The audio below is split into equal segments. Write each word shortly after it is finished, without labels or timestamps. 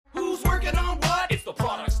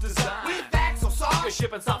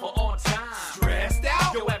shipping software on time. Stressed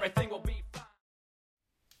out? Yo, everything will be fine.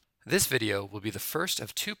 This video will be the first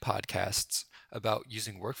of 2 podcasts about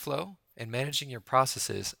using workflow and managing your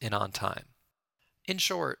processes in OnTime. In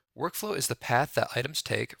short, workflow is the path that items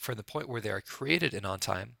take from the point where they are created in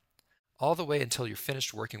OnTime all the way until you're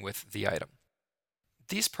finished working with the item.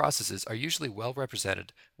 These processes are usually well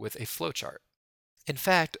represented with a flowchart. In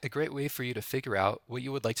fact, a great way for you to figure out what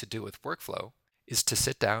you would like to do with workflow is to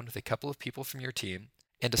sit down with a couple of people from your team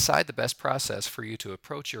and decide the best process for you to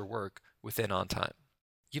approach your work within OnTime.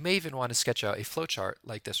 You may even want to sketch out a flowchart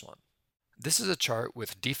like this one. This is a chart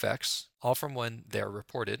with defects, all from when they are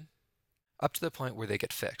reported, up to the point where they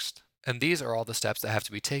get fixed. And these are all the steps that have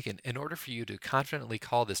to be taken in order for you to confidently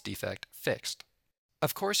call this defect fixed.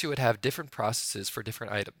 Of course, you would have different processes for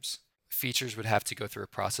different items. Features would have to go through a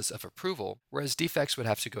process of approval, whereas defects would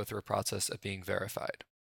have to go through a process of being verified.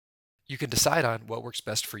 You can decide on what works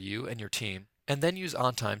best for you and your team, and then use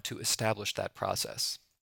OnTime to establish that process.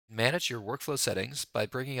 Manage your workflow settings by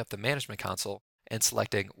bringing up the Management Console and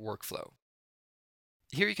selecting Workflow.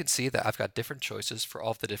 Here you can see that I've got different choices for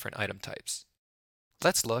all of the different item types.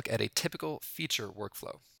 Let's look at a typical feature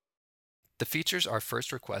workflow. The features are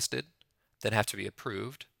first requested, then have to be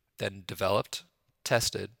approved, then developed,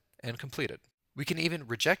 tested, and completed. We can even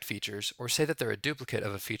reject features or say that they're a duplicate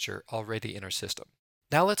of a feature already in our system.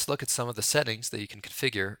 Now let's look at some of the settings that you can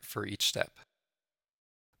configure for each step.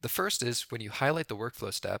 The first is when you highlight the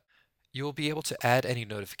workflow step, you will be able to add any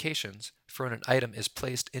notifications for when an item is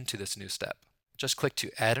placed into this new step. Just click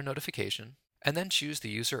to add a notification, and then choose the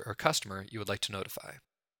user or customer you would like to notify.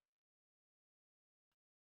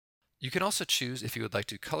 You can also choose if you would like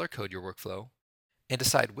to color code your workflow and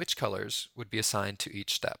decide which colors would be assigned to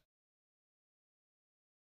each step.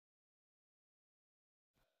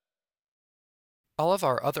 All of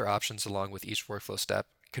our other options along with each workflow step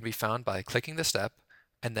can be found by clicking the step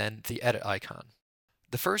and then the edit icon.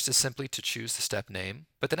 The first is simply to choose the step name,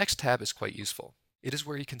 but the next tab is quite useful. It is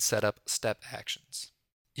where you can set up step actions.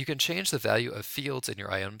 You can change the value of fields in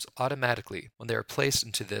your items automatically when they are placed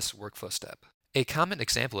into this workflow step. A common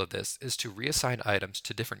example of this is to reassign items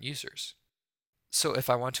to different users. So if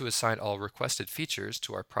I want to assign all requested features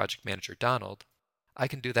to our project manager Donald, I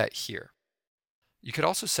can do that here. You could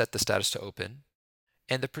also set the status to open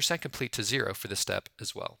and the percent complete to 0 for this step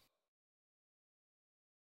as well.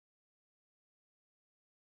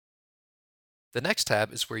 The next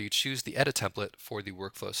tab is where you choose the edit template for the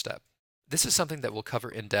workflow step. This is something that we'll cover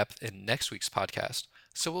in depth in next week's podcast,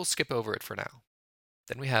 so we'll skip over it for now.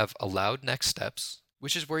 Then we have allowed next steps,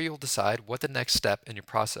 which is where you'll decide what the next step in your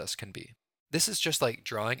process can be. This is just like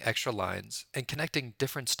drawing extra lines and connecting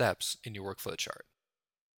different steps in your workflow chart.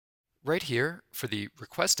 Right here, for the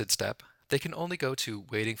requested step, they can only go to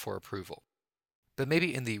waiting for approval. But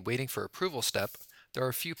maybe in the waiting for approval step, there are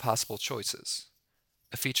a few possible choices.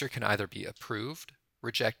 A feature can either be approved,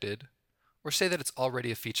 rejected, or say that it's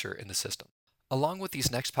already a feature in the system. Along with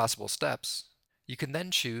these next possible steps, you can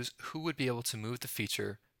then choose who would be able to move the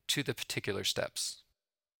feature to the particular steps.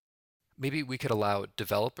 Maybe we could allow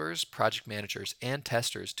developers, project managers, and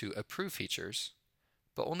testers to approve features,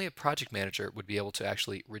 but only a project manager would be able to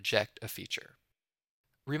actually reject a feature.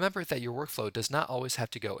 Remember that your workflow does not always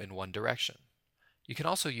have to go in one direction. You can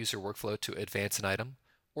also use your workflow to advance an item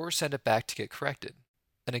or send it back to get corrected.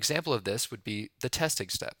 An example of this would be the testing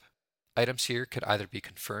step. Items here could either be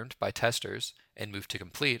confirmed by testers and moved to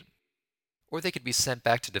complete, or they could be sent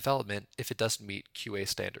back to development if it doesn't meet QA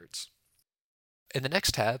standards. In the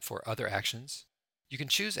next tab for Other Actions, you can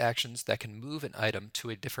choose actions that can move an item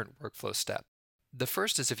to a different workflow step. The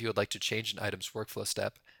first is if you would like to change an item's workflow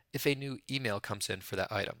step if a new email comes in for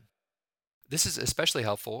that item. This is especially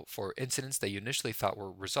helpful for incidents that you initially thought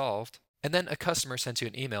were resolved, and then a customer sends you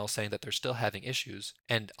an email saying that they're still having issues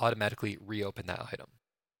and automatically reopen that item.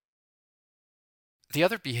 The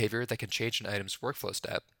other behavior that can change an item's workflow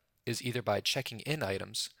step is either by checking in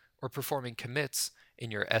items or performing commits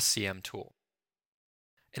in your SCM tool.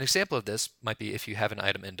 An example of this might be if you have an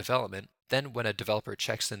item in development, then when a developer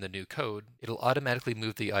checks in the new code, it'll automatically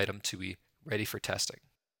move the item to be ready for testing.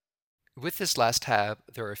 With this last tab,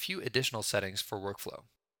 there are a few additional settings for workflow.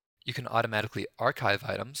 You can automatically archive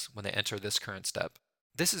items when they enter this current step.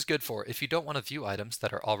 This is good for if you don't want to view items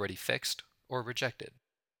that are already fixed or rejected.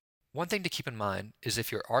 One thing to keep in mind is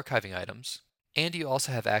if you're archiving items, and you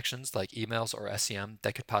also have actions like emails or SCM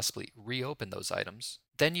that could possibly reopen those items,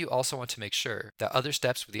 then you also want to make sure that other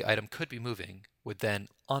steps where the item could be moving would then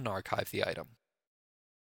unarchive the item.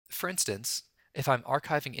 For instance, if I'm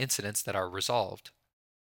archiving incidents that are resolved,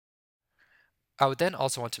 I would then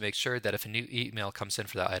also want to make sure that if a new email comes in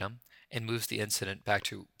for that item and moves the incident back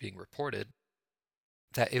to being reported,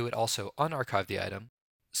 that it would also unarchive the item,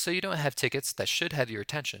 so you don't have tickets that should have your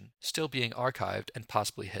attention still being archived and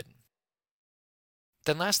possibly hidden.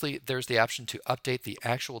 Then lastly, there's the option to update the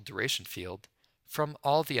actual duration field from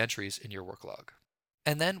all of the entries in your work log.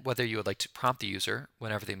 And then whether you would like to prompt the user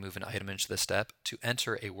whenever they move an item into the step to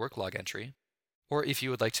enter a work log entry, or if you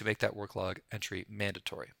would like to make that work log entry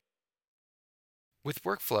mandatory. With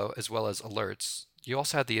workflow as well as alerts, you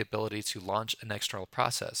also have the ability to launch an external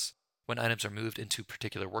process when items are moved into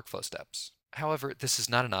particular workflow steps. However, this is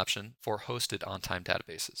not an option for hosted on-time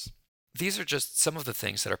databases. These are just some of the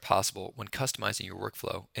things that are possible when customizing your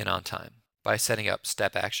workflow in OnTime by setting up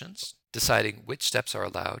step actions, deciding which steps are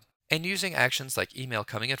allowed, and using actions like email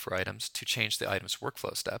coming in for items to change the item's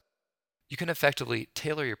workflow step. You can effectively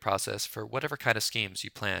tailor your process for whatever kind of schemes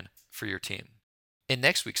you plan for your team. In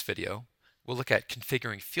next week's video, we'll look at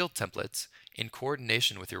configuring field templates in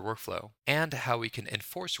coordination with your workflow and how we can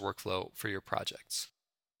enforce workflow for your projects.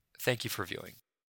 Thank you for viewing.